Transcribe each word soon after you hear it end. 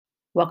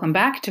Welcome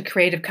back to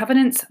Creative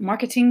Covenants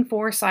Marketing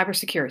for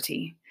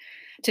Cybersecurity.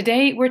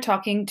 Today, we're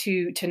talking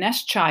to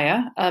Tanesh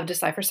Chaya of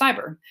Decipher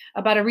Cyber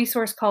about a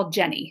resource called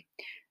Jenny.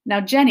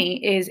 Now,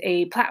 Jenny is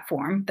a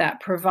platform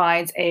that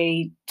provides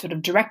a sort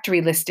of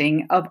directory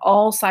listing of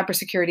all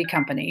cybersecurity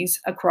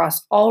companies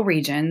across all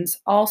regions,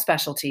 all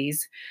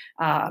specialties,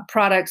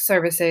 products,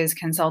 services,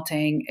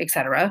 consulting,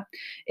 etc.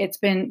 It's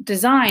been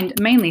designed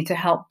mainly to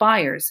help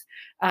buyers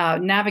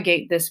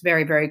navigate this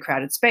very, very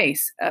crowded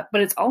space.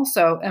 But it's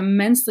also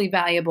immensely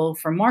valuable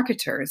for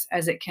marketers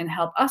as it can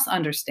help us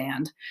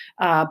understand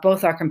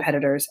both our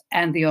competitors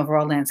and the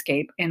overall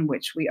landscape in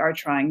which we are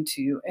trying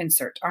to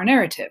insert our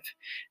narrative.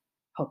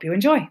 Hope you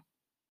enjoy.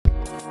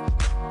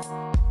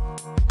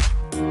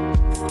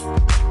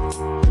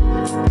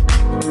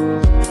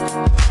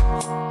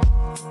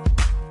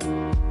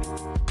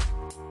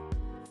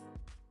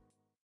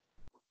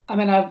 I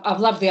mean, I've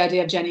loved the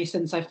idea of Jenny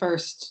since I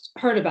first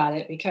heard about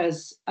it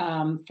because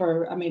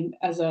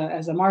as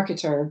a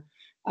marketer,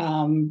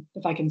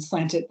 if I can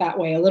slant it that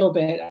way a little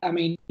bit, I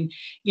mean,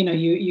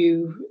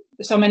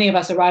 so many of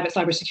us arrive at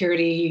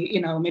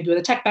cybersecurity, maybe with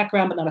a tech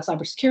background, but not a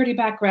cybersecurity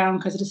background,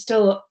 because it is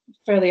still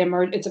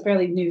it's a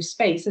fairly new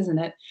space, isn't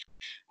it?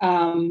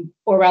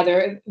 Or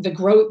rather, the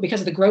growth, because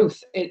of the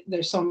growth,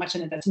 there's so much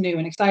in it that's new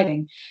and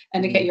exciting,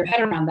 and to get your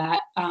head around that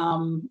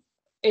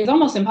is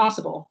almost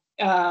impossible.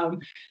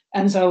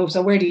 And so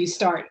where do you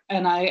start?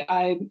 And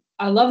I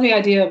love the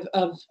idea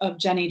of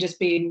Jenny just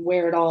being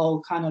where it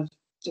all kind of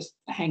just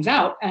hangs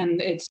out,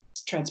 and it's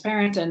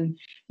transparent, and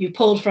you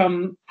pulled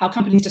from how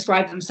companies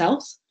describe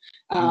themselves,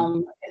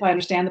 if I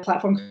understand the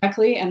platform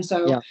correctly. And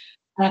so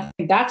I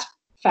think that's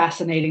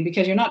fascinating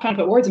because you're not trying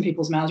to put words in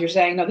people's mouths. You're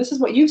saying, no, this is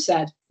what you've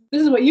said.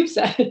 This is what you've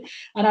said.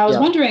 And I was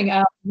wondering,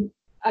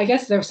 I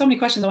guess there are so many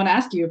questions I want to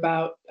ask you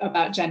about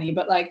Jenny,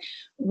 but like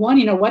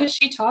one, what has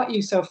she taught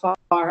you so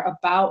far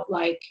about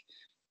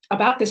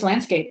this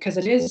landscape? Because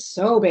it is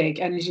so big,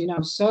 and as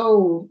there's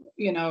so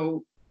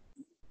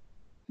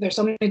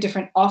many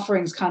different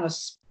offerings kind of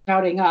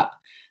sprouting up.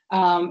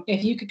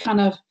 If you could kind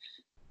of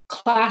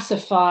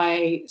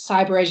classify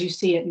cyber as you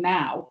see it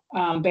now,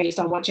 based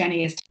on what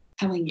Jenny is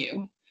telling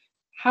you,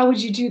 how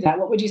would you do that?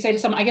 What would you say to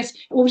someone? I guess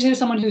what would you say to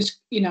someone who's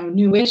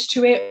newish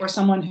to it, or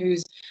someone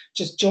who's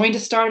just joined a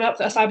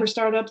cyber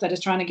startup that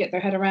is trying to get their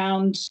head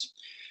around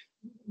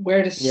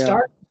where to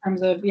start in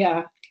terms of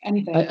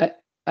anything?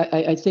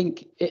 I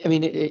think, I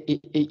mean,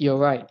 you're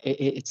right.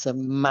 It's a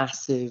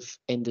massive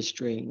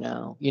industry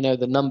now.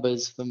 The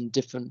numbers from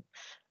different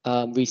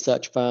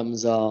research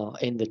firms are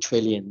in the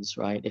trillions,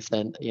 right? If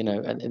then,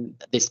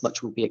 and this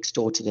much will be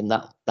extorted, and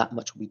that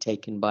much will be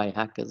taken by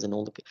hackers and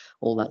all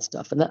that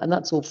stuff, and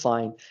that's all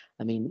fine.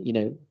 I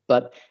mean,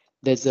 but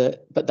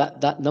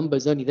that number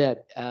is only there,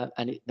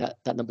 and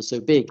that number's so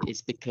big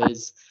is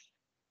because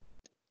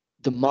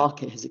the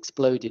market has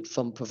exploded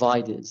from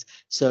providers.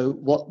 So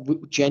what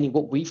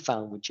we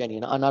found with Jenny,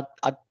 and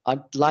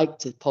I'd like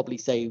to probably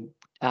say,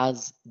 I'd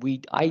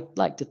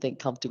like to think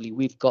comfortably,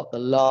 we've got the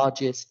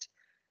largest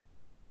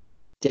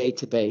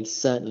database,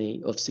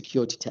 certainly, of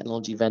security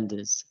technology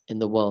vendors in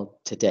the world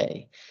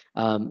today.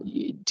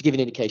 To give you an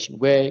indication,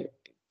 we're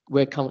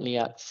currently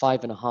at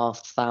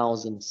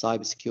 5,500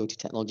 cybersecurity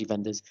technology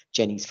vendors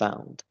Jenny's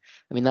found.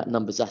 I mean, that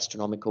number's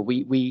astronomical.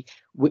 When we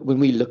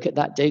look at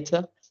that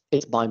data,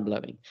 it's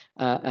mind-blowing.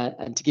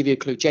 And to give you a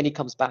clue, Jenny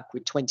comes back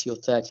with 20 or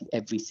 30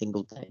 every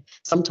single day.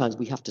 Sometimes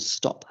we have to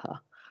stop her,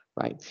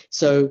 right?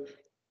 So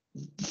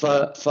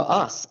for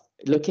us,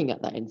 looking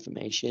at that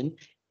information,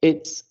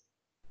 it's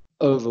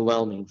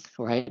overwhelming,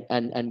 right?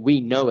 And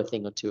we know a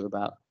thing or two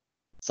about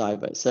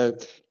cyber. So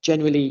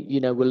generally,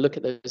 we'll look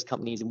at those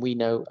companies and we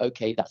know,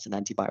 okay, that's an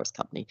antivirus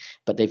company,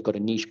 but they've got a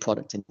niche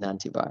product in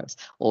antivirus,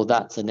 or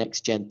that's a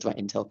next-gen threat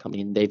intel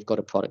company and they've got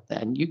a product there.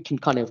 And you can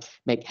kind of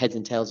make heads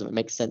and tails of it,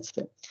 make sense of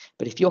it.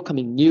 But if you're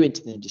coming new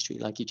into the industry,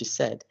 like you just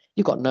said,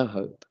 you've got no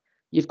hope.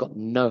 You've got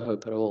no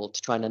hope at all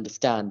to try and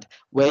understand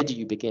where do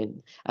you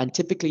begin. And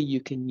typically you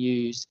can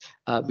use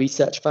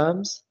research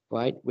firms,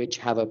 right, which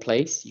have a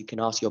place. You can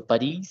ask your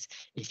buddies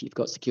if you've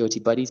got security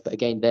buddies, but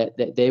again,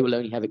 they will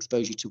only have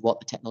exposure to what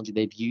the technology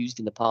they've used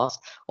in the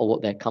past or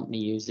what their company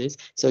uses.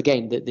 So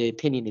again, the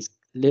opinion is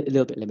a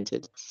little bit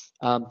limited.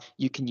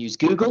 You can use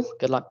Google.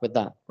 Good luck with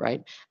that,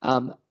 right?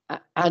 Or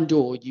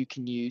you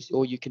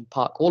can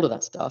park all of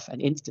that stuff and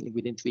instantly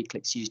within 3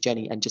 clicks use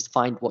Jenny and just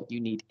find what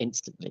you need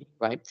instantly,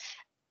 right?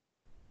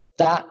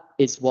 That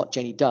is what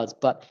Jenny does.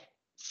 But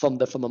from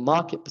a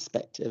market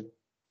perspective,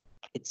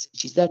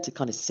 she's there to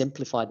kind of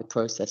simplify the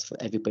process for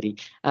everybody.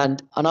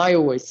 And I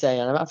always say,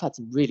 and I've had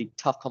some really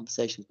tough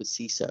conversations with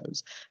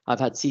CISOs. I've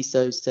had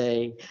CISOs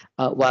say,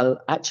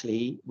 well,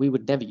 actually, we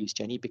would never use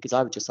Jenny because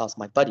I would just ask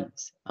my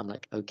buddies. I'm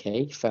like,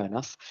 okay, fair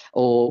enough.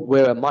 Or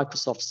we're a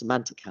Microsoft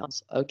semantic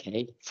house.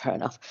 Okay, fair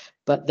enough.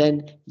 But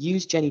then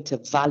use Jenny to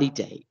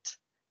validate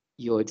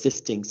your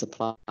existing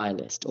supply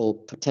list or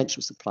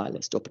potential supply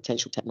list or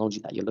potential technology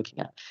that you're looking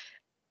at.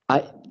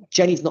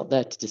 Jenny's not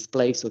there to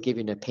displace or give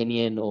you an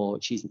opinion, or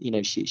she's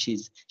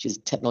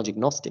technology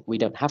agnostic. We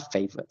don't have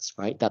favorites,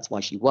 right? That's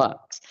why she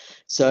works.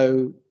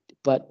 So,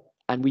 but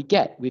And we've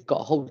got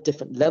a whole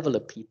different level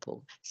of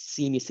people,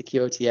 senior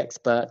security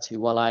experts who,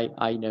 while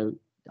I know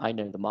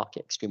the market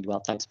extremely well,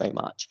 thanks very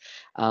much.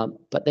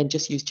 But then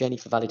just use Jenny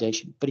for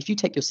validation. But if you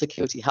take your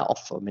security hat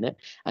off for a minute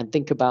and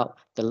think about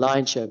the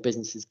lion's share of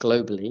businesses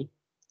globally,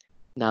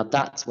 now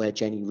that's where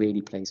Jenny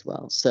really plays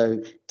well.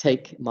 So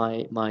take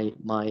my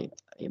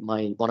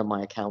one of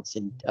my accounts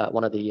in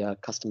one of the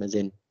customers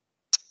in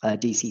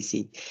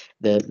DCC,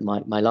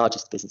 my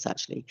largest business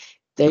actually.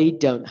 They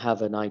don't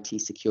have an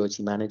IT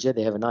security manager.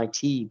 They have an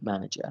IT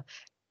manager.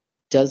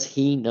 Does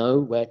he know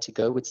where to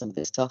go with some of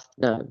this stuff?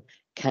 No.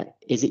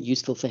 Is it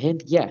useful for him?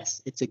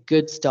 Yes. It's a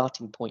good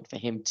starting point for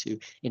him to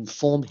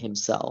inform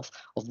himself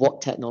of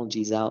what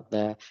technology is out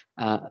there,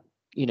 and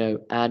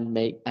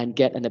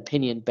get an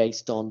opinion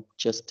based on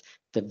just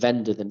the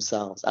vendor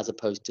themselves, as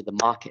opposed to the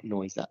market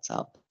noise that's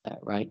out there,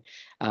 right?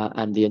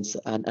 And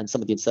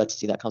some of the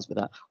uncertainty that comes with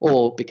that,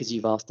 or because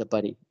you've asked a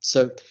buddy.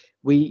 So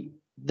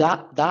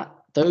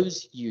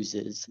those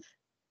users.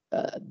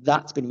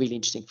 That's been really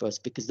interesting for us,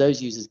 because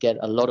those users get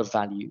a lot of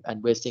value,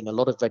 and we're seeing a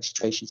lot of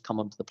registrations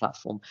come onto the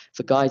platform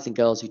for guys and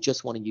girls who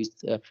just want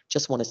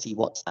to see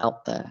what's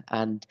out there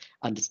and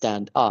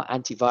understand,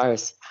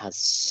 antivirus has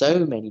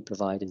so many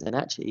providers, and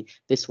actually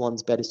this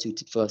one's better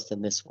suited for us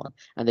than this one,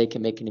 and they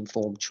can make an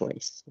informed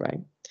choice, right?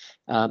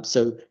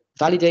 So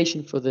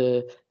validation for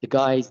the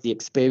guys, the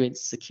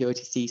experienced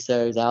security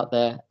CISOs out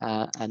there,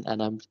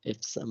 and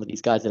if some of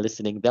these guys are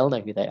listening, they'll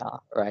know who they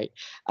are, right?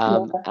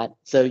 And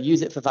so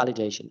use it for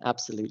validation,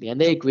 absolutely, and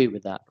they agree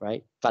with that,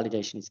 right?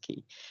 Validation is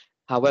key.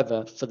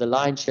 However, for the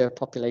lion's share of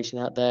population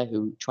out there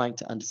who are trying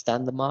to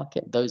understand the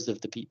market, those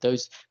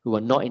who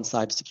are not in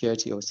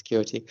cybersecurity or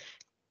security,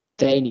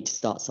 they need to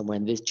start somewhere,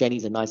 and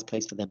Jenny's a nice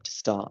place for them to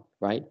start,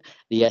 right?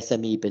 The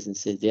SME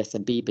businesses, the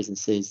SMB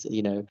businesses,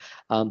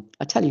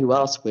 I tell you who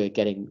else we're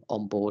getting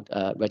on board,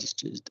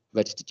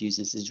 registered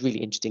users is really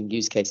interesting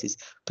use cases.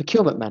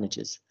 Procurement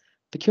managers.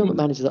 Procurement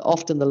managers are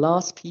often the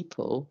last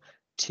people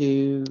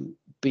to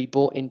be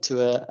brought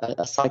into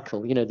a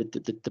cycle.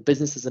 The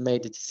businesses have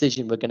made a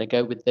decision, we're going to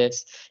go with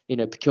this.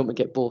 Procurement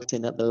get brought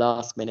in at the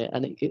last minute,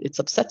 and it's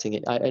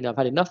upsetting. I've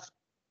had enough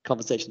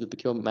conversations with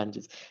procurement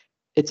managers.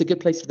 It's a good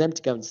place for them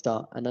to go and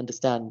start and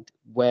understand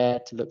where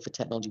to look for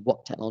technology,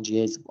 what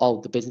technology is. Oh,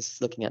 the business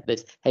is looking at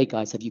this. Hey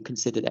guys, have you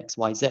considered X,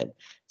 Y, Z?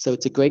 So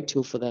it's a great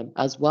tool for them,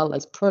 as well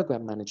as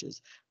program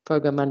managers.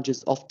 Program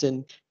managers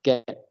often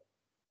get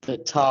the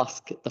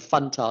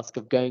fun task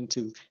of going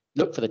to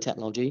look for the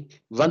technology,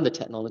 run the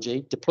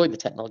technology, deploy the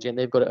technology, and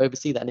they've got to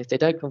oversee that. And if they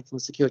don't come from a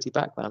security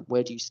background,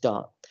 where do you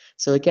start?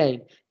 So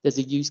again, there's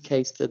a use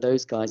case for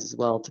those guys as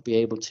well to be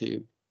able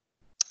to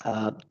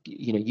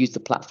use the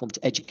platform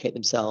to educate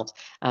themselves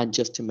and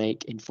just to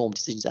make informed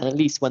decisions. And at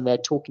least when they're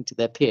talking to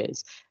their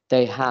peers,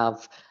 they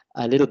have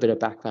a little bit of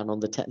background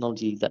on the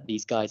technology that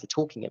these guys are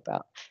talking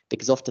about,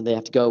 because often they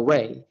have to go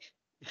away,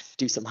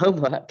 do some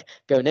homework,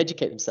 go and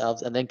educate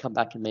themselves, and then come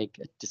back and make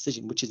a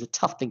decision, which is a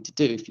tough thing to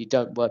do if you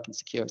don't work in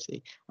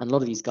security. And a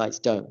lot of these guys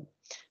don't.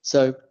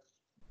 So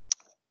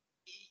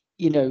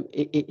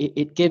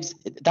it gives,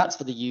 that's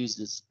for the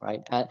users,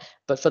 right?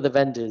 But for the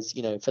vendors,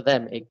 for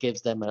them, it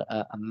gives them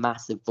a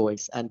massive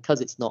voice. And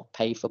because it's not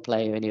pay for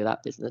play or any of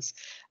that business,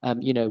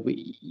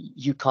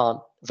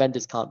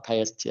 vendors can't pay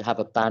us to have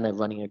a banner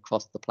running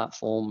across the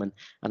platform. And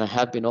I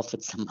have been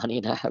offered some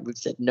money, and we've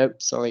said,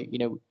 nope, sorry,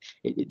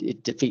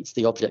 it defeats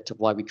the object of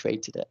why we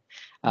created it.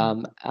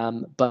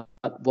 But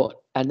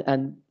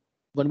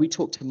when we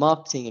talk to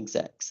marketing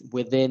execs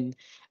within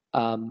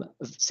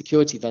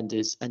security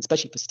vendors, and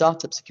especially for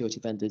startup security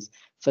vendors,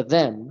 for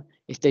them,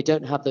 if they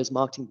don't have those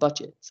marketing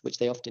budgets, which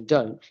they often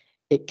don't,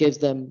 it gives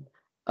them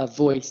a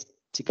voice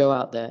to go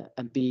out there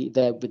and be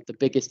there with the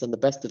biggest and the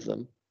best of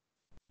them,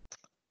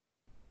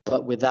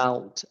 but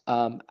without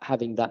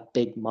having that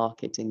big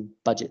marketing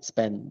budget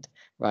spend,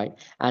 right?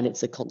 And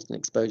it's a constant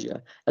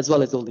exposure, as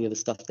well as all the other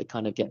stuff they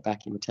kind of get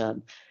back in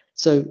return.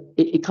 So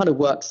it kind of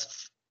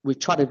works. We've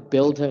tried to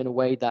build her in a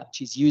way that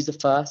she's user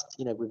first.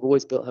 We've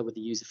always built her with the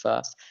user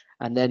first,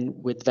 and then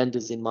with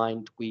vendors in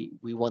mind, we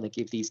want to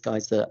give these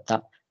guys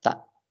that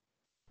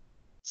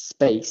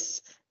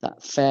space,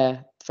 that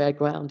fair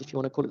ground, if you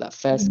want to call it, that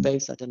fair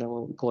space. I don't know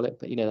what we call it,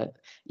 but that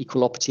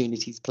equal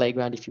opportunities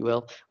playground, if you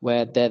will,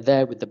 where they're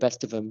there with the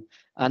best of them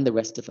and the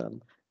rest of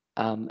them,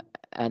 and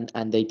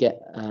they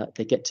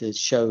get to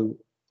show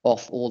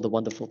off all the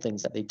wonderful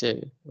things that they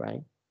do,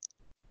 right?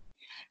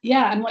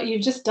 Yeah, and what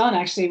you've just done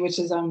actually, which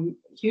is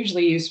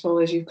hugely useful,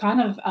 is you've kind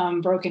of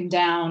broken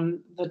down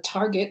the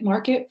target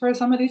market for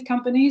some of these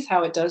companies,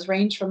 how it does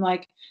range from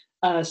like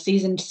a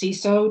seasoned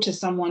CISO to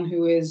someone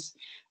who is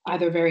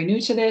either very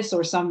new to this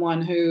or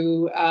someone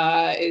who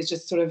is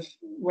just sort of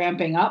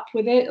ramping up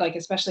with it. Like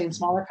especially in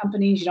smaller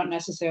companies, you don't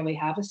necessarily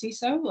have a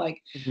CISO.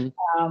 Like,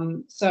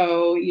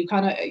 so you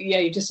kind of,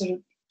 you just sort of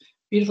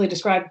beautifully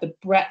described the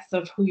breadth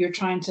of who you're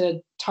trying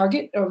to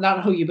target, or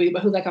not who you be,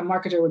 but who like a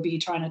marketer would be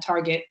trying to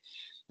target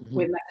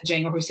with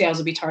messaging, or who sales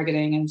would be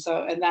targeting. And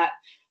that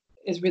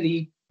is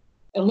really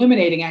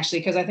illuminating actually,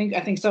 because I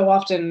think so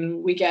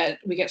often we get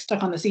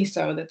stuck on the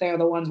CISO, that they are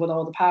the ones with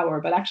all the power,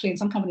 but actually in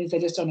some companies they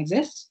just don't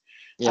exist.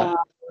 Yeah.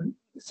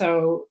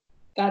 So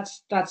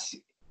that's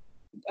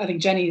I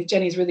think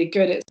Jenny's really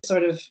good at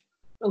sort of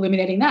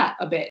illuminating that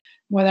a bit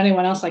more than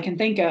anyone else I can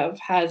think of.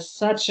 Has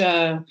such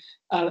an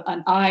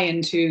eye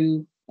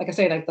into, like I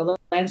say, like the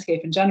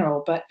landscape in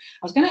general. But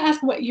I was going to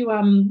ask what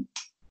you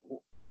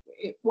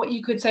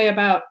could say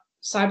about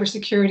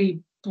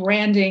cybersecurity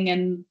branding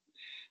and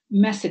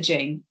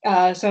messaging.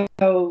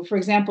 So, for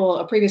example,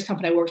 a previous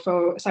company I worked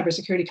for, a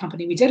cybersecurity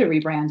company, we did a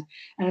rebrand,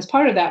 and as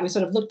part of that, we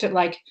sort of looked at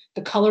like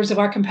the colors of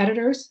our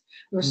competitors.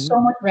 There was so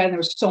much red, and there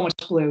was so much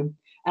blue,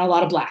 and a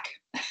lot of black.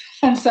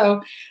 And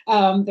so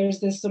there's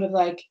this sort of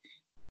like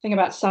thing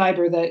about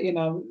cyber that, you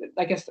know,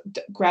 I guess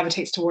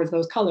gravitates towards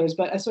those colors.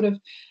 But I sort of,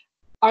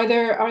 are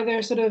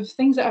there sort of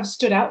things that have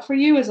stood out for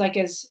you as like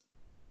as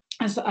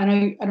I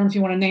don't know if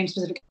you want to name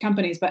specific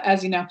companies, but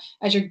as you know,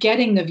 as you're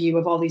getting the view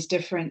of all these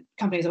different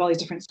companies of all these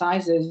different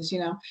sizes, you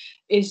know,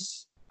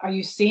 are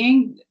you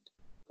seeing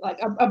like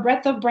a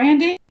breadth of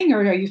branding,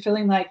 or are you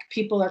feeling like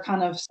people are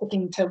kind of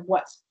sticking to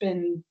what's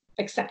been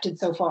accepted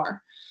so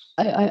far?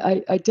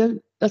 I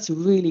don't. That's a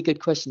really good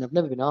question. I've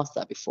never been asked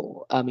that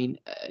before. I mean,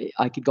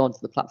 I could go onto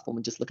the platform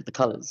and just look at the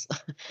colors,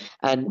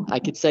 and I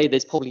could say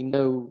there's probably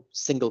no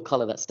single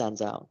color that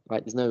stands out,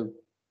 right? There's no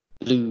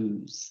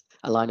blues,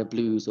 a line of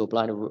blues or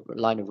a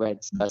line of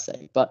reds per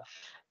se. But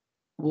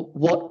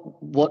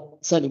what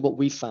certainly what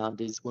we found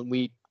is when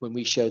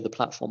we showed the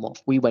platform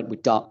off, we went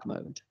with dark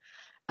mode,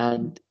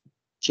 and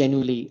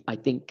generally, I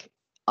think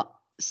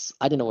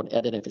I don't know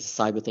if it's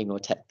a cyber thing or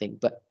a tech thing,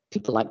 but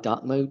people like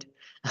dark mode.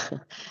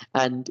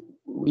 And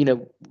you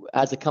know,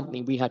 as a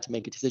company, we had to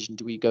make a decision: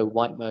 do we go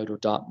white mode or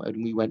dark mode?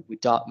 And we went with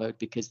dark mode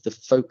because the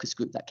focus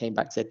group that came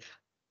back said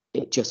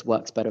it just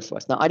works better for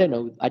us. Now I don't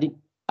know, I didn't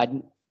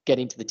get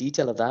into the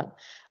detail of that,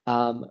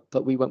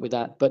 but we went with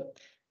that. But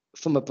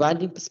from a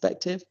branding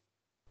perspective,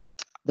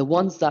 the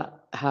ones that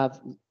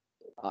have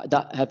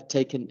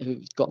taken,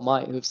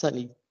 who've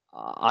certainly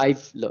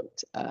I've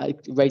looked,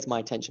 raised my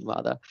attention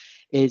rather,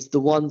 is the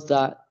ones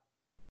that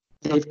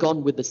they've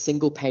gone with a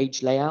single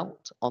page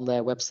layout on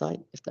their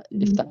website, if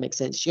that makes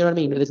sense. You know what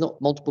I mean? There's not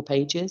multiple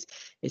pages.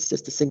 It's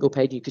just a single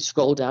page. You can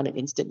scroll down and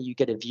instantly you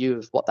get a view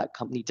of what that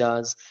company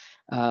does.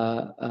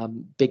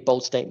 Big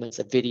bold statements,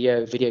 a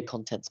video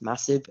content's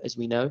massive, as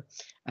we know,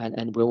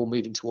 and we're all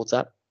moving towards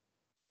that.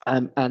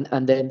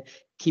 And then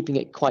keeping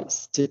it quite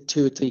to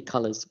 2 or 3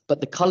 colors. But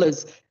the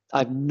colors,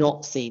 I've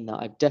not seen that.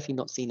 I've definitely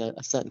not seen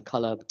a certain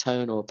color,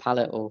 tone, or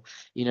palette, or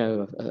you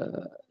know,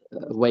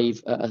 a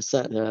wave, a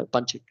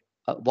bunch of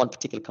one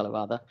particular color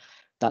rather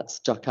that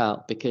stuck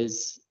out,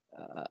 because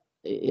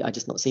I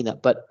just not seen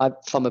that. But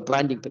from a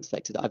branding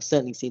perspective, I've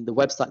certainly seen the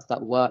websites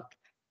that work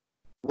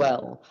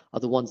well are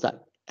the ones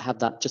that have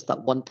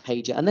that one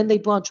page, and then they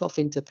branch off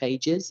into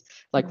pages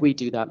like we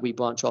do that. We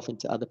branch off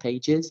into other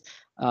pages,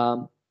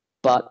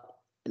 but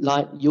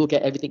like you'll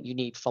get everything you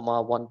need from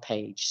our one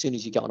page. As soon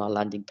as you get on our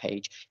landing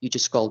page, you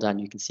just scroll down,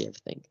 you can see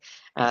everything.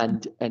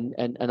 And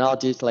our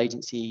digital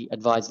agency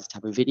advises to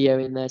have a video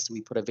in there, so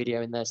we put a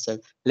video in there. So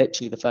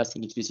literally the first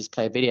thing you do is just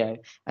play a video,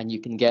 and you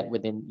can get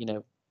within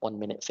 1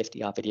 minute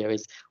 50-hour video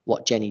is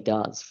what Jenny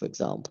does, for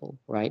example,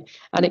 right?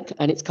 And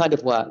it's kind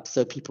of worked,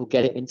 so people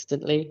get it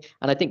instantly.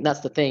 And I think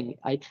that's the thing.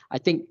 I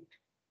think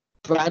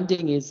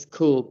branding is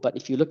cool, but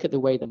if you look at the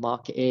way the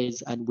market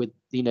is, and with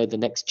the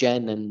next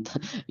gen, and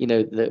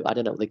I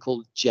don't know what they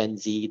call Gen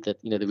Z, the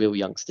real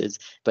youngsters,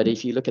 but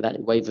if you look at that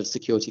wave of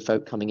security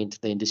folk coming into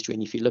the industry,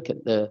 and if you look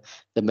at the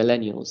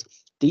millennials,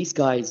 these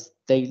guys,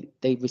 they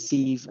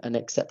receive and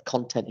accept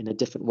content in a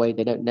different way.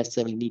 They don't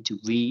necessarily need to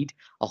read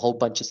a whole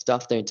bunch of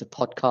stuff. They're into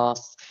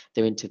podcasts,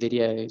 they're into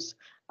videos.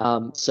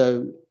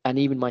 And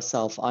even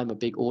myself, I'm a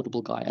big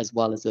Audible guy as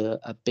well as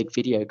a big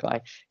video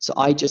guy. So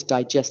I just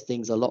digest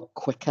things a lot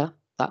quicker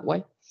that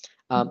way.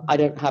 I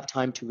don't have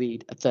time to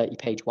read a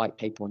 30-page white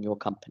paper on your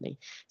company.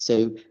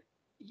 So,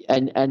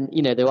 and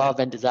there are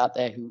vendors out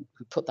there who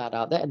put that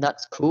out there, and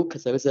that's cool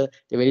because there is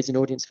an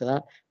audience for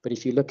that. But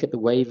if you look at the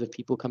wave of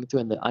people coming through,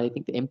 and I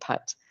think the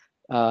impact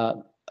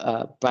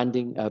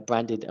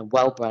branded and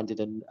well branded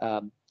and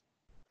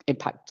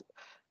impact,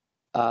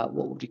 what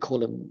would we call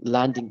them,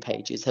 landing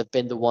pages, have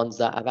been the ones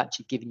that have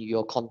actually given you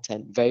your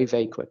content very,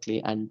 very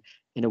quickly, and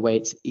in a way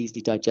it's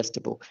easily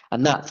digestible.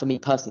 And that, for me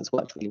personally, has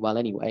worked really well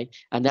anyway.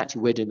 And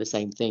actually we're doing the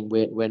same thing.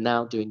 We're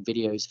now doing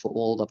videos for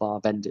all of our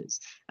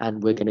vendors,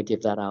 and we're going to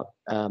give that out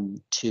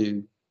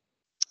to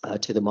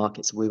the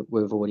market. So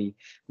we've already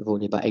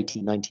about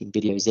 18, 19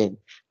 videos in, and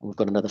we've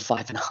got another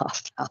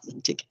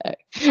 5,500 to go.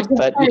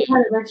 But a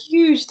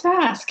huge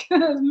task.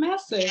 That's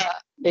massive.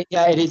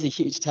 Yeah, it is a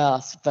huge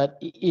task, but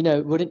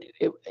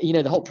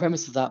the whole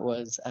premise of that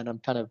was, and I'm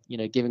kind of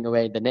giving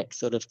away the next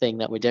sort of thing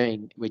that we're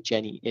doing with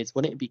Jenny, is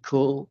wouldn't it be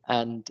cool,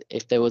 and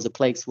if there was a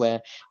place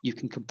where you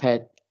can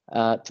compare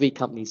 3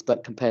 companies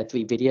but compare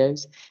 3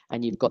 videos,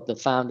 and you've got the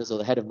founders or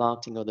the head of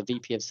marketing or the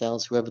VP of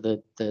sales, whoever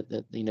the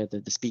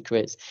speaker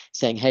is,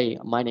 saying, hey,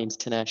 my name's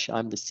Tanesh,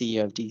 I'm the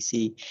CEO of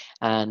DC,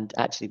 and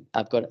actually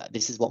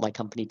this is what my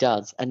company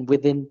does, and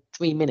within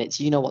 3 minutes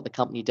you know what the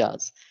company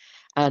does.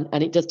 And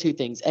it does two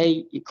things.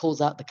 A, it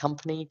calls out the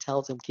company,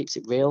 tells them, keeps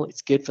it real.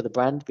 It's good for the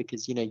brand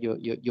because, you know,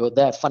 you're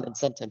there front and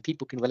center, and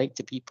people can relate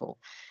to people.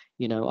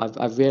 You know,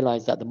 I've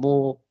realized that the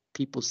more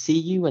people see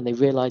you and they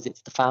realize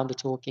it's the founder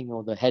talking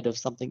or the head of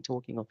something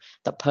talking, or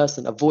that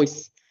person, a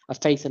voice, a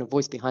face and a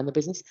voice behind the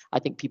business, I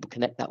think people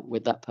connect that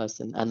with that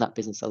person and that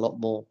business a lot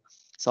more.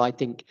 So I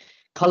think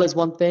color's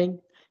one thing,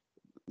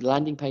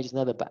 landing page is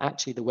another, but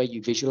actually the way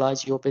you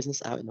visualize your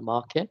business out in the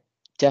market,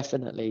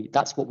 definitely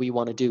that's what we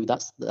want to do.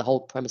 That's the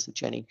whole premise of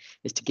Jenny,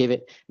 is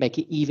to make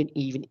it even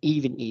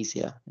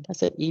easier. And I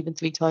said even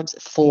 3 times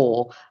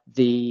for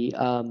the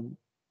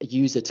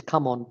user to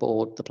come on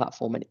board the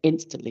platform and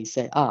instantly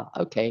say,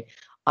 okay,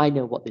 I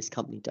know what this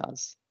company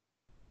does.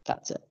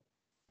 That's it.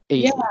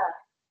 Easy.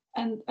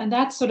 Yeah. And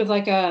that's sort of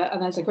like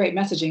that's a great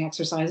messaging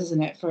exercise,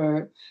 isn't it,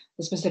 for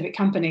the specific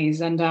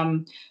companies? And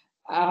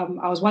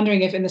I was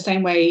wondering if, in the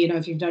same way, you know,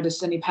 if you've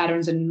noticed any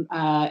patterns in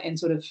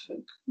sort of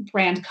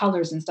brand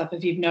colors and stuff,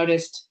 if you've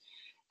noticed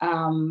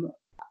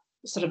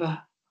sort of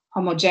a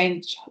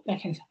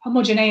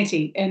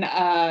homogeneity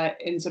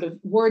in sort of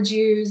words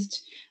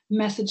used,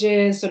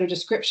 messages, sort of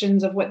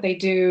descriptions of what they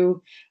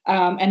do,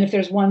 and if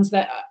there's ones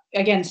that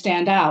again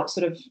stand out,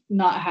 sort of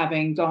not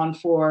having gone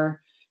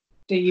for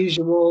the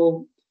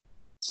usual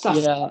stuff.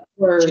 Yeah.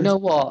 Do you know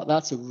what?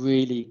 That's a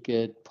really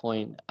good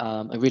point.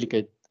 A really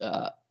good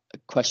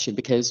question,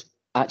 because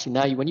actually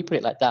now when you put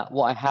it like that,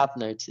 what I have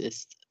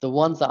noticed, the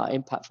ones that are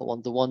impactful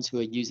ones, the ones who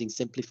are using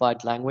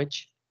simplified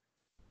language,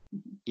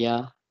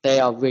 yeah, they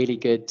are really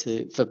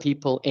good for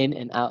people in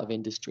and out of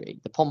industry.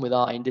 The problem with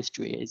our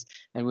industry is,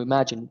 and we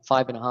imagine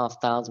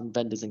 5,500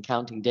 vendors and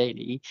counting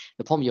daily,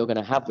 the problem you're going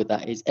to have with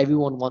that is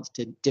everyone wants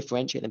to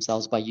differentiate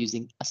themselves by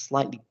using a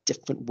slightly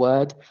different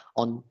word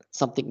on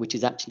something which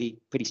is actually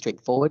pretty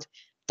straightforward.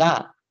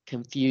 That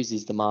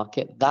confuses the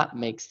market. That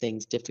makes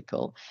things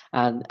difficult,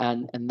 and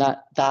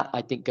that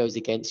I think goes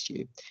against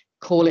you.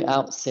 Call it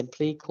out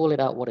simply. Call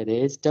it out what it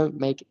is. Don't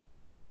make it.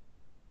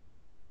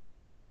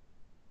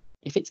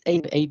 If it's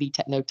AV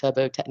Techno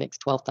Turbo Technics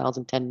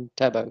 12,010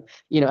 Turbo,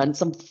 you know, and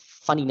some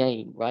funny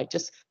name, right?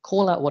 Just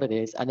call out what it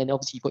is, and then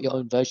obviously you've got your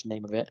own version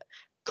name of it.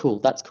 Cool,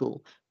 that's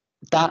cool.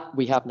 That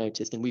we have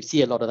noticed, and we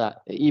see a lot of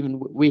that. Even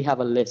we have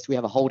a list, we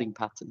have a holding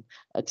pattern.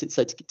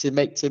 To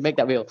make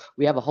that real,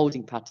 we have a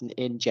holding pattern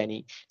in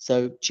Jenny.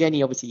 So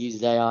Jenny obviously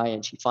uses AI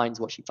and she finds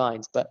what she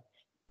finds, but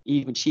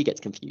even she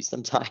gets confused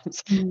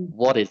sometimes.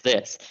 What is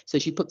this? So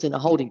she puts in a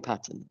holding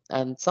pattern,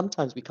 and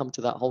sometimes we come to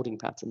that holding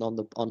pattern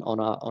on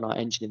our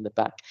engine in the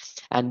back,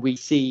 and we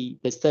see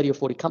there's 30 or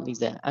 40 companies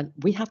there, and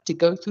we have to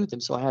go through them.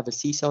 So I have a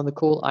CISO on the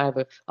call,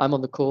 I'm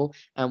on the call,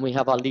 and we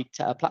have our lead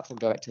platform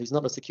director, who's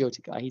not a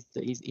security guy. He's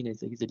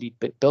a lead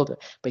builder,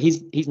 but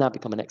he's now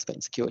become an expert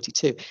in security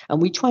too.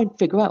 And we try and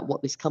figure out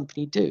what this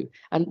company do.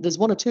 And there's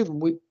one or two of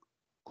them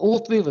all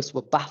 3 of us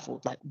were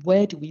baffled. Like,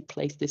 where do we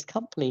place this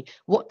company?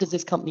 What does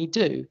this company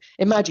do?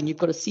 Imagine you've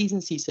got a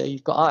seasoned CISO,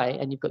 you've got I,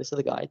 and you've got this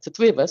other guy. So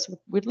 3 of us,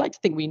 we'd like to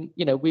think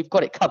we've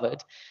got it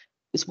covered.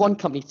 This one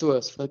company threw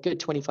us for a good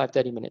 25,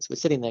 30 minutes. We're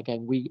sitting there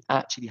going, we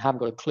actually haven't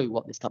got a clue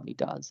what this company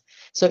does.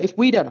 So if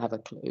we don't have a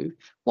clue,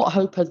 what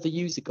hope has the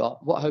user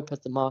got? What hope has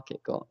the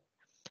market got?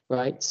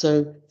 Right,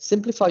 so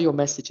simplify your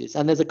messages,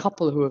 and there's a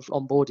couple who have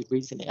onboarded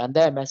recently, and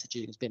their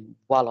messaging has been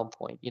well on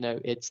point. You know,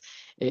 it's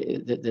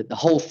the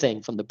whole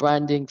thing, from the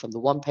branding, from the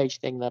one-page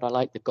thing that I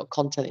like. They've got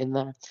content in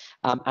there,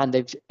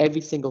 and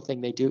every single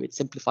thing they do, it's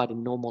simplified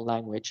in normal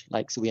language,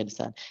 like, so we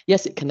understand.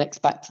 Yes, it connects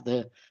back to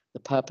the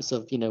purpose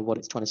of, you know, what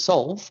it's trying to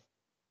solve,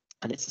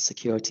 and it's a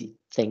security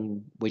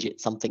thing, widget,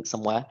 something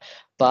somewhere,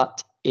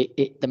 but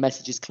the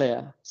message is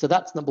clear. So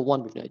that's number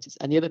one we've noticed.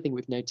 And the other thing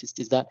we've noticed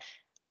is that,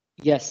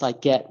 yes, I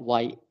get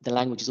why the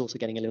language is also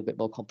getting a little bit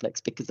more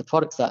complex, because the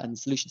products and the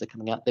solutions are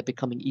coming out, they're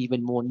becoming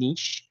even more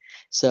niche.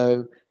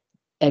 So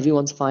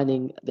everyone's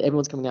coming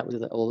out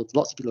with, or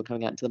lots of people are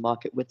coming out into the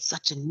market with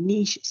such a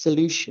niche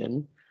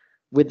solution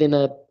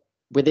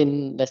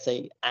within, let's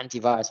say,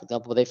 antivirus, for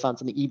example, where they found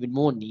something even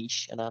more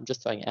niche, and I'm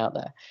just throwing it out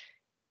there.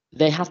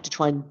 They have to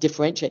try and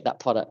differentiate that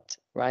product,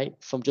 right,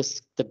 from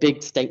just the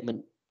big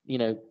statement, you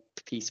know,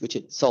 piece which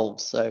it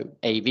solves. So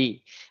AV,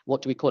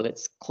 what do we call it?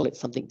 Call it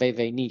something very,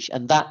 very niche,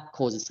 and that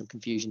causes some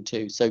confusion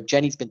too. So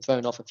Jenny's been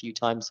thrown off a few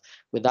times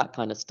with that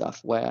kind of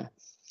stuff, where,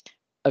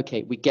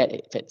 okay, we get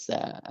it fits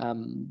there,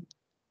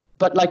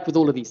 but like with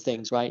all of these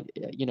things, right,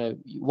 you know,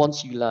 once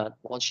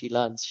she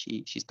learns,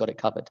 she's got it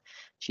covered.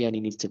 She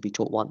only needs to be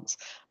taught once.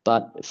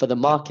 But for the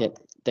market,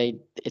 they're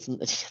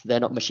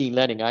not machine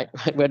learning, right?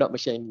 We're not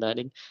machine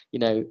learning. You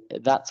know,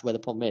 that's where the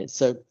problem is.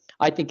 So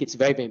I think it's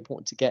very, very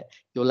important to get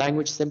your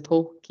language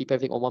simple, keep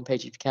everything on one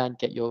page if you can,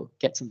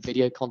 get some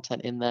video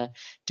content in there,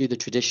 do the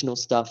traditional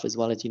stuff, as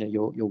well as, you know,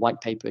 your white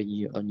paper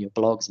on your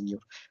blogs and your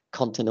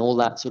content, all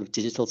that sort of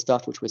digital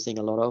stuff, which we're seeing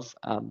a lot of.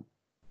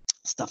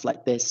 Stuff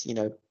like this, you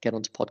know, get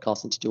onto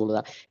podcasting to do all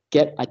of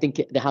that. I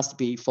think there has to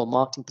be, from a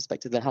marketing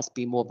perspective, there has to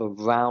be more of a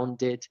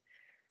rounded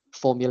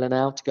formula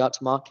now to go out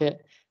to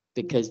market,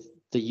 because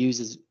the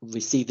users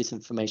receive this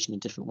information in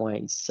different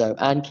ways. So,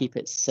 and keep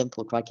it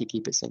simple, crikey,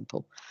 keep it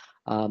simple.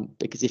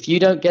 Because if you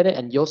don't get it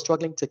and you're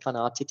struggling to kind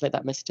of articulate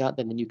that message out,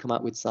 then you come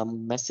out with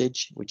some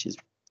message which is,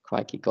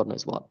 crikey, God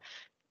knows what,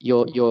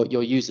 your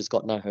users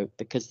got no hope,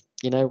 because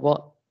you know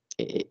what,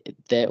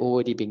 they're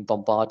already being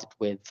bombarded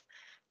with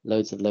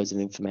loads of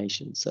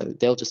information. So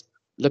they'll just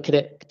look at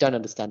it, don't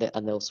understand it,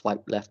 and they'll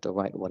swipe left or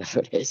right or whatever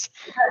it is,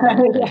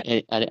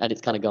 and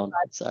it's kind of gone.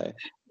 So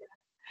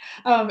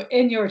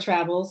in your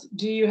travels,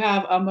 do you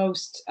have a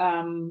most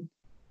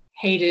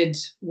hated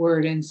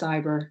word in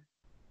cyber?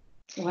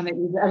 The one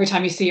that every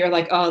time you see, you're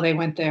like, oh, they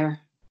went there.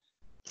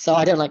 So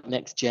I don't like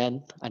next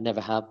gen. I never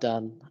have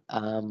done.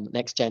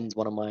 Next gen is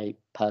one of my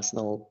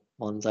personal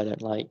ones I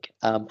don't like.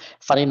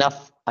 Funny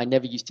enough, I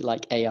never used to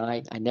like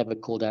AI. I never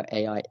called out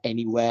AI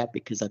anywhere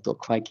because I thought,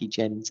 crikey,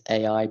 Jen's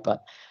AI,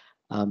 but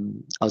I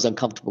was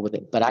uncomfortable with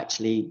it. But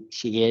actually,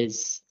 she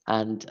is,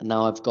 and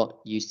now I've got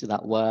used to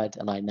that word,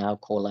 and I now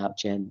call out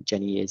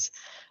Jenny is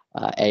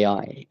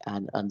AI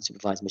and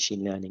unsupervised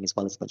machine learning, as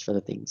well as a bunch of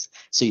other things.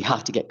 So you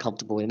have to get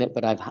comfortable in it,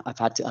 but I've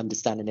had to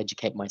understand and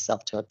educate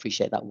myself to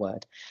appreciate that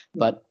word.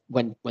 But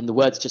when the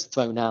word's just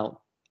thrown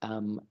out,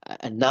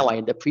 and now I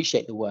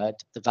appreciate the word,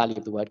 the value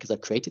of the word, because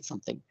I've created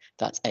something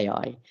that's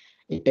AI.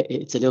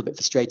 It's a little bit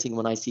frustrating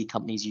when I see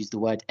companies use the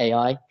word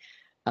AI,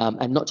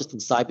 and not just in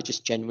cyber,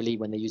 just generally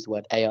when they use the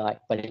word AI,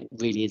 but it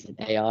really isn't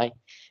AI.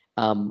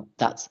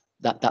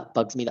 That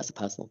bugs me. That's a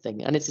personal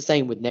thing. And it's the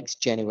same with next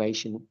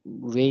generation.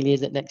 Really,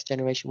 is it next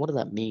generation? What does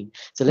that mean?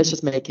 So let's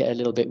just make it a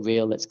little bit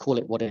real. Let's call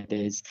it what it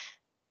is.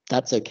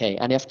 That's okay.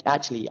 And if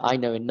actually I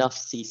know enough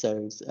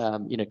CISOs,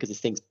 because this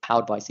thing's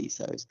powered by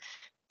CISOs,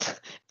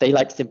 they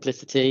like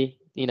simplicity.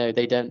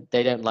 They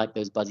don't like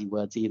those buzzy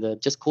words either.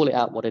 Just call it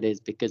out what it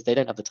is, because they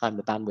don't have the time,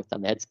 the bandwidth,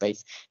 and the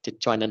headspace to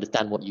try and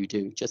understand what you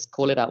do. Just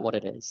call it out what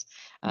it is.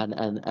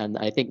 And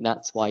I think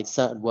that's why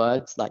certain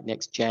words like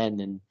next gen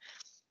and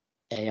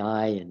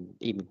AI and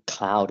even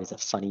cloud is a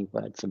funny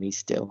word for me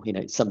still.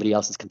 It's somebody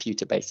else's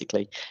computer,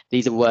 basically.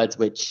 These are words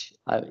which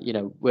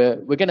we're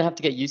going to have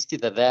to get used to.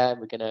 They're there.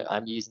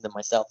 I'm using them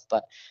myself,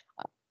 but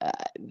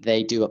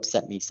they do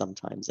upset me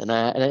sometimes,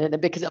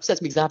 and because it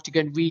upsets me because I have to go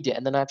and read it,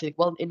 and then I have to think,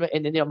 well,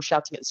 and then I'm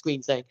shouting at the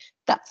screen saying,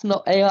 that's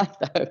not AI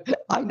though.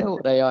 I know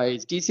what AI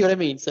is. Do you see what I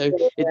mean? So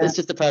it's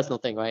just a personal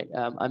thing, right?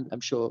 I'm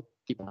sure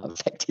people are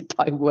affected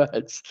by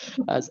words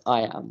as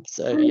I am.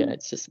 So yeah,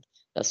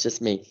 that's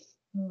just me.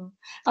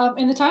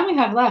 In the time we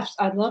have left,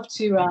 I'd love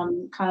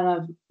to kind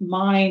of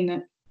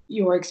mine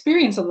your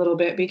experience a little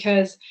bit,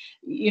 because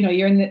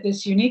you're in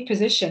this unique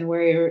position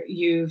where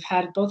you've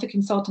had both a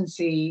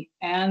consultancy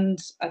and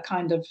a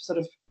kind of sort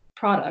of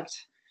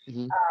product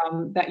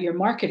that you're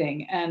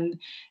marketing, and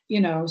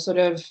sort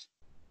of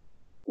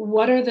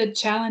what are the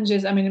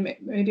challenges? I mean,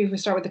 maybe if we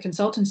start with the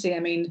consultancy.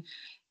 I mean,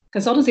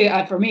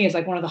 consultancy for me is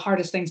like one of the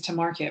hardest things to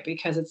market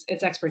because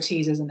it's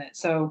expertise, isn't it?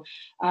 So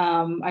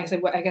I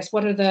guess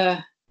what are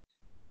the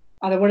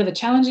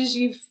challenges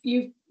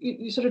you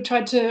sort of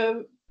tried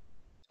to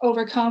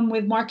overcome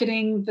with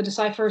marketing the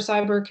Decipher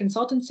Cyber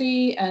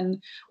consultancy,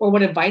 or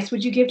what advice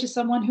would you give to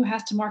someone who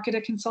has to market a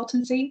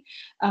consultancy?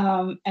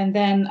 And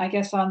then I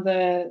guess on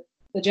the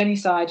Jenny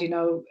side, I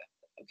don't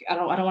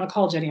want to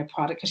call Jenny a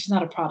product, because she's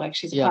not a product,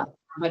 she's a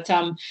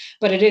platform,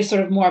 but it is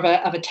sort of more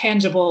of a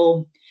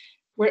tangible,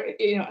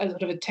 a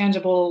sort of a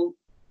tangible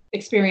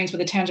experience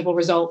with a tangible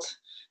result.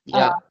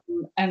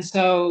 And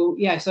so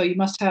so you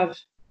must have,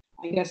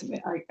 I guess,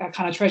 a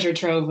kind of treasure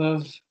trove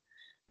of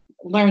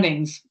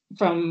learnings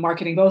from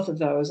marketing both of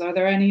those. Are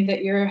there any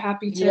that you're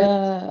happy to?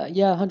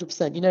 Yeah,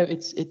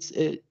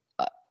 100%.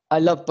 I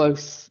love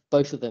both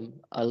of them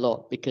a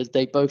lot, because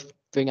they both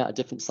bring out a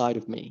different side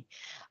of me.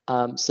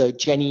 So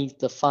Jenny's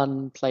the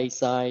fun play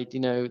side.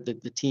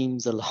 The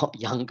team's a lot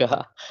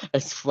younger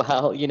as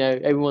well.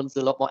 Everyone's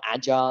a lot more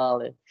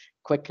agile and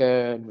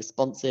quicker and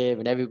responsive,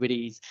 and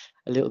everybody's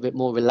a little bit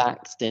more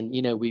relaxed, and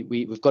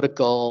we've got a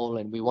goal,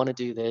 and we want to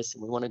do this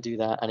and we want to do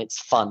that, and it's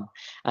fun,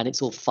 and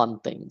it's all fun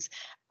things.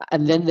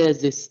 And then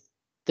there's this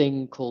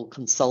thing called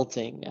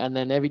consulting, and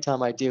then every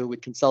time I deal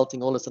with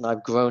consulting, all of a sudden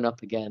I've grown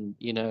up again.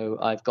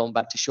 I've gone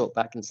back to short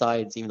back and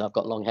sides, even though I've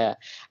got long hair,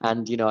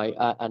 and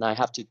I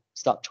have to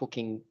start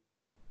talking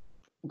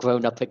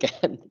grown up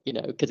again,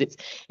 because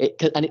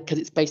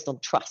it's based on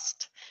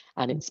trust,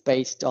 and it's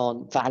based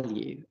on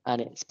value,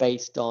 and it's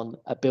based on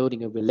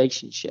building a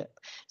relationship.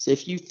 So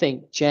if you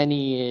think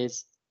Jenny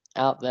is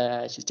out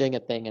there, she's doing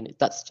a thing, and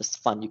that's just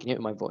fun, you can hear it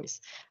in my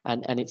voice,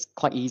 and it's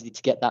quite easy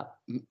to get that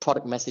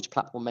product message,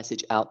 platform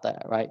message out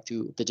there, right,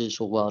 to the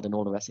digital world and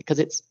all the rest, because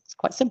it's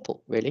quite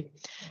simple, really.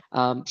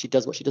 She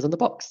does what she does on the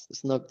box.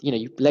 It's no,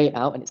 you lay it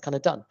out and it's kind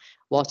of done.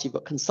 Whilst you've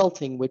got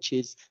consulting, which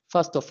is,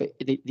 first off,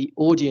 the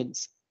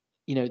audience,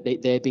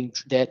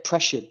 they're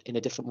pressured in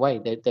a different way.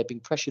 They're being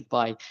pressured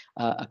by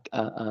a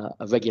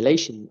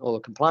regulation or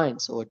a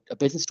compliance or a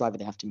business driver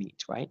they have to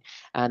meet, right?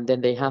 And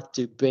then they have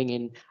to bring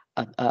in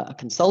a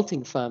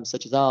consulting firm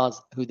such as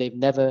ours, who they've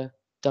never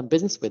done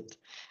business with,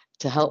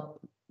 to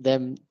help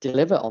them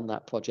deliver on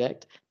that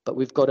project. But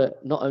we've got to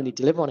not only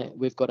deliver on it,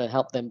 we've got to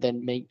help them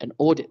then make an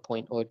audit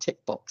point or a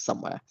tick box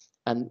somewhere.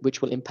 and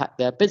which will impact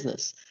their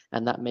business,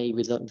 and that may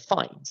result in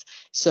fines.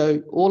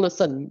 So all of a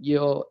sudden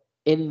you're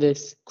in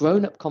this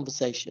grown-up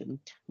conversation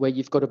where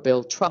you've got to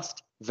build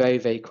trust very,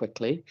 very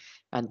quickly,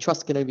 and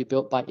trust can only be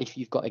built by if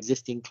you've got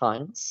existing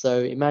clients. So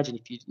imagine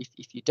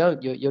if you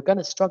don't, you're going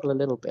to struggle a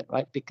little bit,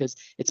 right? Because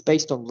it's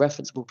based on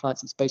referenceable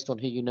clients, it's based on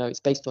who you know, it's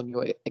based on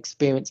your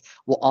experience,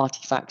 what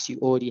artifacts you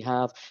already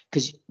have.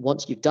 Because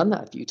once you've done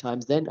that a few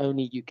times, then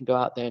only you can go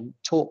out there and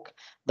talk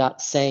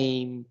that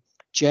same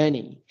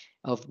journey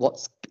of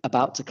what's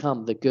about to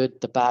come, the good,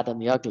 the bad,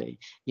 and the ugly.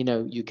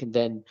 You can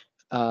then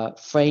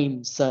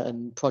frame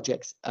certain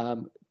projects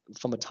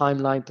from a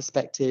timeline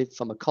perspective,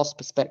 from a cost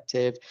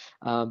perspective,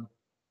 and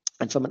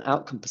from an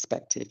outcome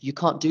perspective. You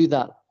can't do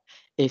that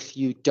if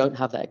you don't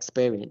have that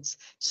experience.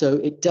 So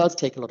it does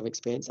take a lot of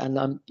experience. And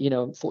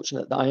I'm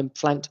fortunate that I am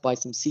flanked by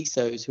some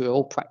CISOs who are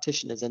all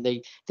practitioners, and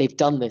they've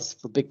done this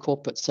for big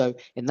corporates. So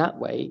in that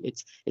way,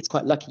 it's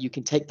quite lucky you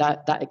can take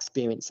that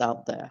experience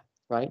out there,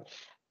 right?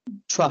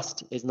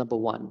 Trust is number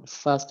one,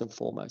 first and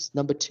foremost.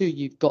 Number two,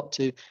 you've got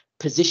to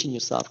position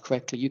yourself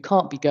correctly. You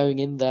can't be going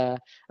in there,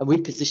 and we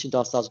positioned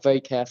ourselves very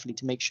carefully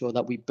to make sure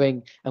that we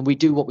bring, and we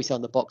do what we say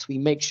on the box. We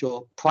make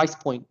sure price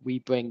point, we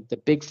bring the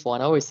big four,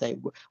 and I always say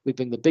we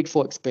bring the big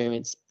four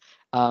experience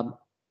at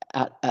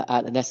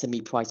an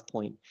SME price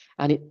point.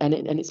 And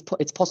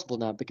it's possible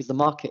now because the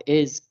market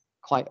is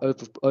quite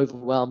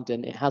overwhelmed,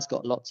 and it has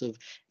got lots of,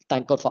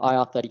 thank God for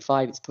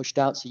IR35, it's pushed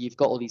out. So you've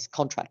got all these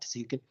contractors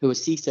who are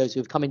CISOs who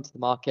have come into the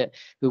market,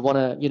 who want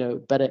to,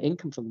 better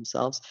income for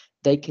themselves.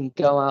 They can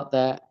go out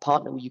there,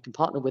 you can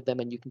partner with them,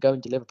 and you can go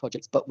and deliver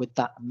projects, but with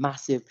that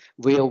massive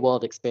real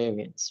world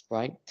experience,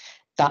 right?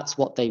 That's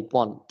what they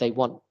want. They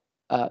want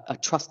a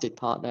trusted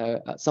partner,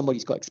 somebody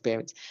who's got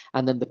experience.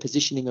 And then the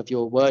positioning of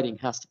your wording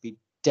has to be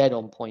dead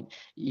on point.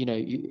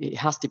 It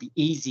has to be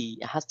easy.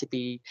 It has to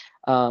be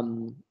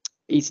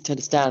easy to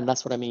understand.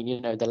 That's what I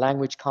mean. The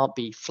language can't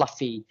be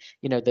fluffy.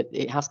 That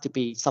it has to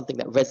be something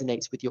that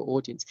resonates with your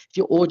audience. If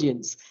your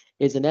audience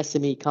is an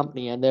SME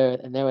company and they're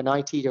an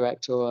IT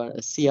director or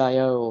a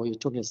CIO, or you're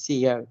talking to a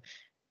CEO,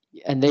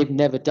 and they've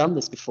never done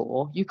this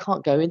before, you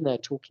can't go in there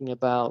talking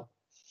about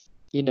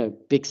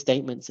big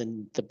statements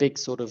and the big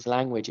sort of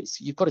language.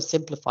 You've got to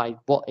simplify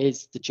what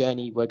is the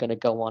journey we're going to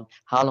go on,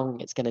 how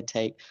long it's going to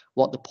take,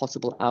 what the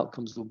possible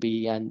outcomes will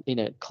be, and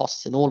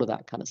costs and all of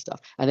that kind of stuff,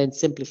 and then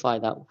simplify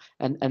that.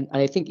 And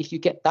I think if you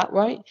get that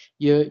right,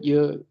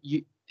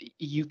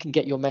 you can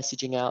get your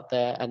messaging out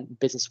there, and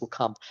business will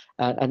come.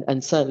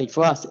 And certainly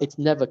for us, it's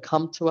never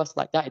come to us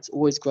like that. It's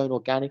always grown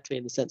organically,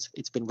 in the sense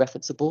it's been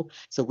referenceable.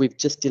 So we've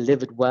just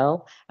delivered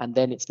well, and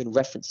then it's been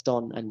referenced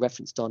on and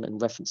referenced on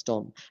and referenced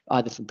on,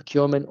 either from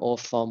procurement or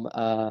from,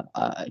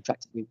 in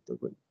fact, we're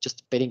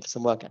just bidding for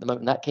some work at the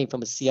moment. And that came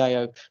from a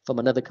CIO from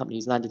another company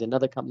who's landed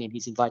another company, and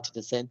he's invited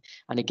us in.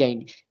 And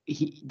again,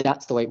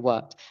 that's the way it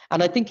worked.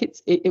 And I think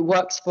it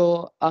works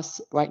for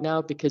us right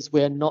now, because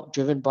we're not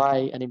driven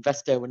by an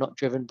investor. We're not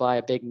driven by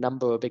a big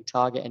number or a big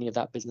target, any of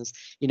that business.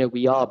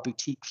 We are a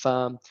boutique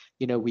firm.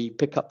 We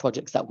pick up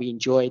projects that we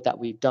enjoy, that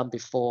we've done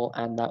before,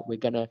 and that we're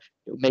going to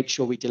make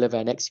sure we deliver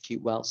and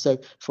execute well. So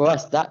for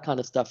us, that kind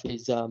of stuff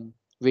is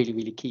really,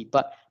 really key.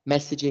 But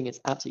messaging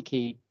is absolutely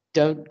key.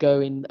 Don't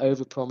go in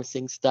over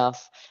promising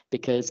stuff,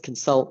 because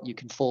you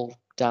can fall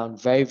down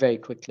very, very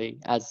quickly,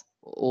 as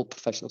all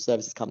professional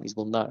services companies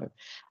will know.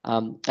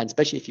 And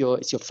especially if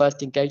it's your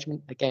first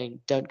engagement, again,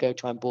 don't go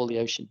try and boil the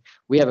ocean.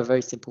 We have a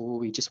very simple rule.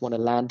 We just want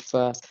to land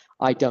first.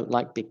 I don't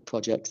like big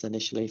projects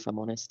initially, if I'm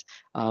honest.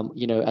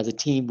 As a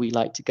team, we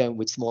like to go in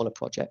with smaller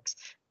projects,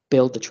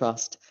 build the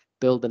trust,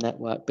 build the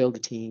network, build the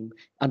team,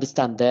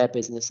 understand their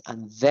business,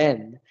 and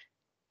then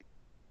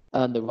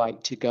earn the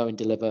right to go and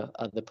deliver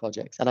other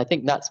projects. And I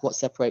think that's what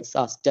separates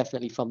us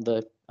definitely from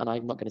and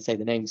I'm not going to say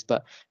the names,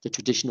 but the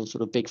traditional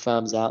sort of big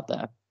firms out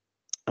there.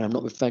 And I'm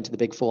not referring to the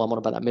big four. I'm on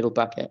about that middle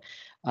bracket,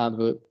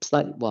 who are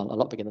slightly, a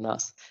lot bigger than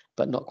us,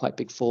 but not quite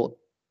big four.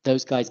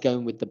 Those guys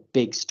going with the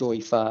big story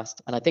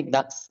first. And I think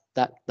that's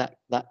a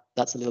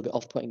little bit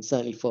off-putting,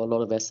 certainly for a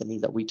lot of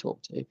SMEs that we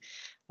talk to.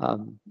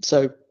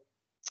 So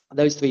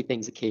those three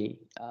things are key,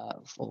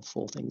 or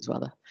four things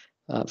rather.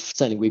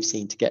 Certainly we've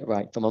seen to get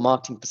right from a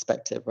marketing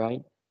perspective,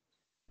 right?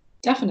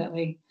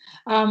 Definitely.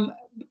 I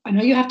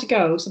know you have to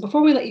go. So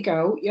before we let you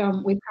go,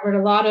 we've covered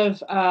a lot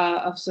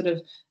of sort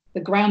of the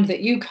ground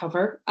that you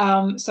cover.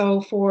 So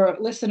for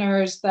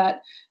listeners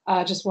that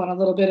just want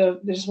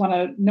they just want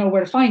to know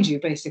where to find you,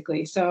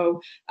 basically.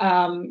 So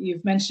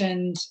you've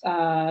mentioned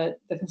the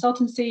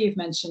consultancy, you've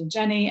mentioned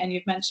Jenny, and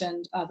you've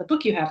mentioned the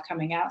book you have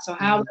coming out. So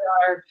how do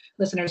our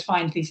listeners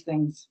find these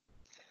things?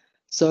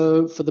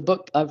 So for the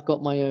book, I've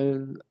got my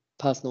own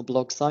personal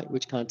blog site,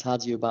 which kind of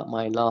tells you about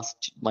my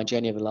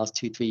journey over the last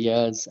 2-3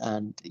 years,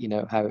 and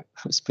how it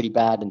was pretty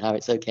bad and how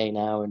it's okay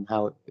now, and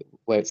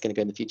where it's going to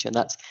go in the future. And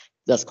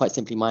that's quite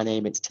simply my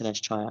name. It's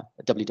Tinesh Chhaya,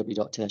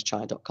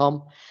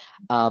 www.tineshchhaya.com.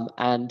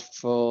 And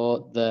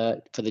for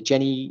the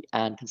Jenny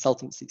and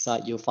consultancy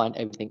site, you'll find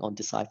everything on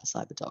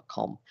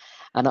deciphercyber.com.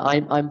 And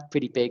I'm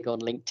pretty big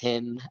on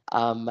LinkedIn.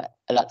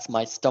 That's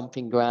my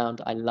stomping ground.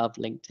 I love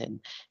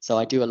LinkedIn. So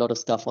I do a lot of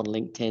stuff on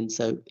LinkedIn.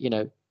 So,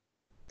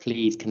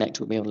 please connect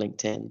with me on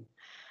LinkedIn.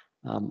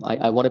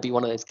 I want to be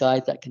one of those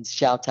guys that can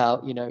shout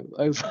out, over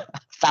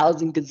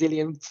 1,000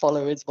 gazillion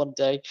followers one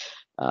day.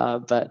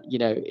 But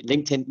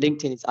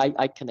LinkedIn is,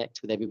 I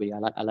connect with everybody. I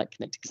like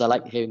connecting because I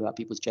like hearing about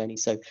people's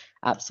journeys. So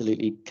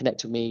absolutely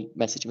connect with me,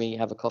 message me,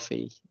 have a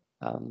coffee.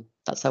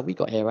 That's how we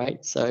got here,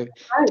 right? So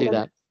do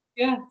that.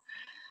 Yeah.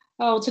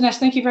 Oh, Dinesh,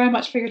 thank you very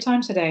much for your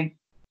time today.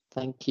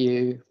 Thank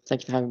you.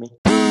 Thank you for having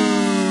me.